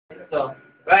So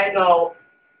right now,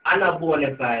 I'm not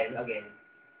bona fide again.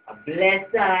 A Bless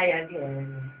Iye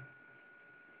again.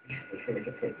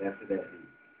 Definitely.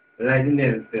 Like the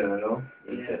name still, you know?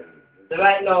 Yeah. So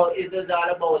right now, it's just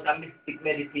all about a mystic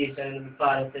meditation. And my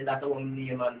father said that's what I'm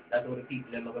name and that's what the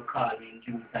people are going to call me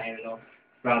in due time, you know.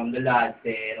 From the Lord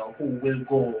say, you know, who will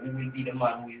go, who will be the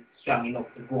man who is strong enough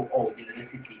to go out into the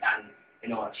city and, you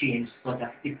know, change such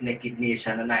a stiff-necked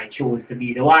nation, and I chose to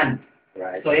be the one.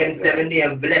 Right. So him 7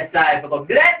 name Bless Iye, for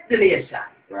bless the nation.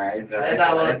 Right. That's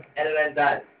our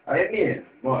elemental. Oh, it means?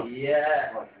 What?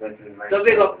 Yeah. What? So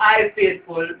big up I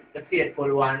faithful, the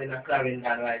faithful one in a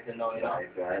Clarendon right now, you know,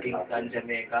 Right. Kingston,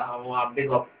 Jamaica. I want to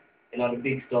big up, you know, the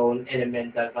Big Stone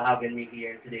Elemental for having me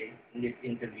here today in this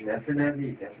interview.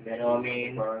 Definitely. You know what I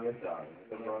mean? Of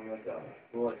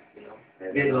course, you know.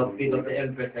 Big up the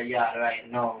Empress of Yard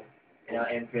right now. You know,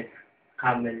 Empress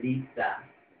Carmelita.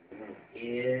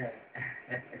 Yeah.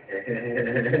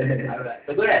 Alright,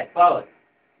 so go ahead, forward.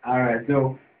 Alright,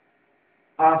 so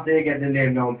after you get the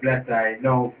name now, Bless Iye,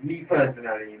 now me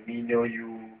personally, me know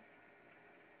you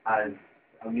as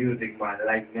a music man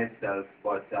like myself,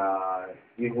 but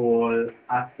the whole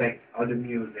aspect of the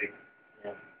music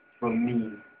for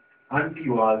me and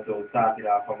you also started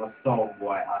off from a song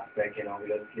boy aspect, you know, we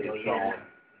just play songs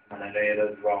and I know you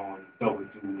just round double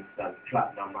dudes and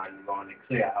platinum and round the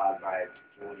clear hard vibes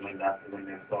when that's when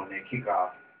them song they kick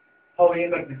off. How you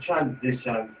make the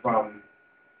transition from,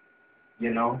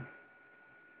 you know,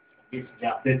 This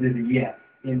job.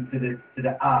 into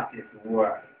the artist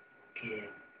world. Okay.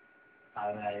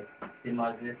 Alright. They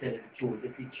must tell the truth.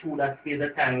 If it's true that space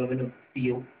of time I'm gonna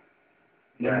feel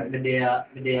Right. but they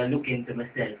are looking to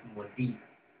myself more deep.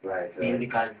 Right.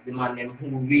 Because the man them who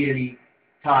really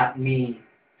taught me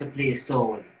to play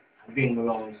soul and bring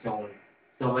around soul.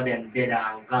 Some of them dead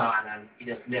and gone and he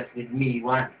just left with me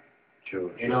one.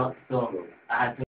 True. You know, so I had to